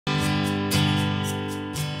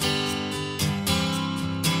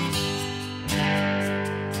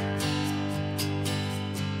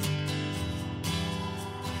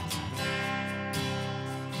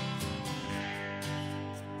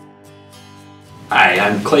Hi,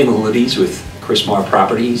 I'm Clay Milhoulides with Chrismar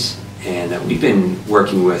Properties, and we've been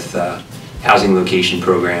working with Housing Location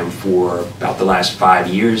Program for about the last 5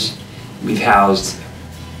 years. We've housed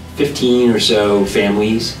 15 or so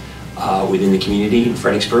families within the community in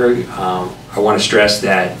Fredericksburg. I want to stress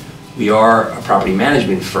that we are a property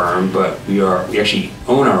management firm, but we actually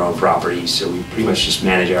own our own properties, so we pretty much just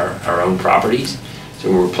manage our own properties. So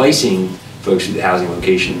when we're placing folks through the Housing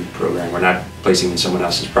Location Program, we're not placing them in someone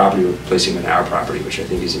else's property, we're placing them in our property, which I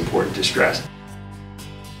think is important to stress.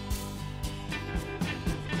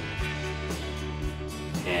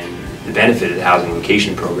 And the benefit of the Housing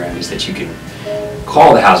Location Program is that you can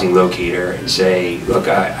call the housing locator and say, look,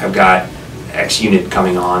 I've got X unit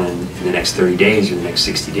coming on in the next 30 days or the next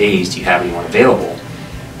 60 days, do you have anyone available?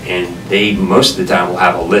 And they, most of the time, will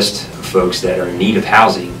have a list of folks that are in need of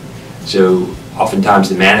housing. So oftentimes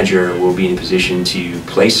the manager will be in a position to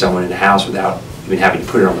place someone in the house without even having to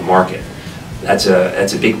put it on the market. That's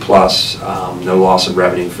a big plus, no loss of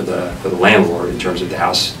revenue for the landlord in terms of the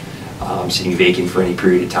house sitting vacant for any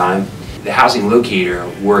period of time. The housing locator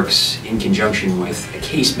works in conjunction with a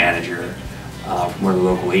case manager from one of the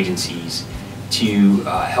local agencies to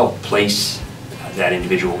help place that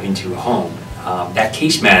individual into a home. That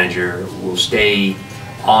case manager will stay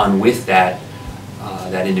on with that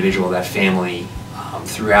individual, that family,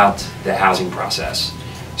 throughout the housing process.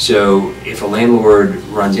 So if a landlord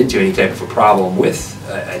runs into any type of a problem with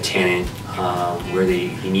a tenant where they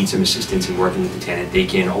need some assistance in working with the tenant, they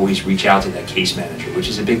can always reach out to that case manager, which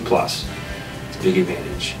is a big plus. It's a big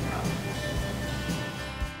advantage.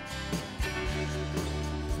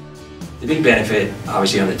 The big benefit,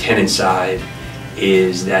 obviously, on the tenant side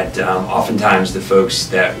is that oftentimes the folks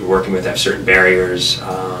that we're working with have certain barriers.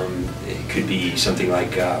 It could be something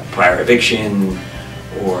like prior eviction,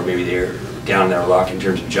 or maybe they're down in their luck in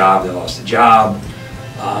terms of job, they lost a job,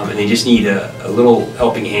 and they just need a little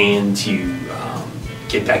helping hand to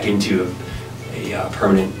get back into a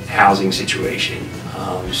permanent housing situation.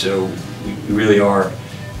 So we really are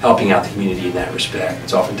helping out the community in that respect.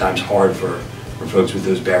 It's oftentimes hard for folks with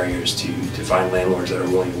those barriers to find landlords that are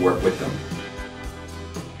willing to work with them.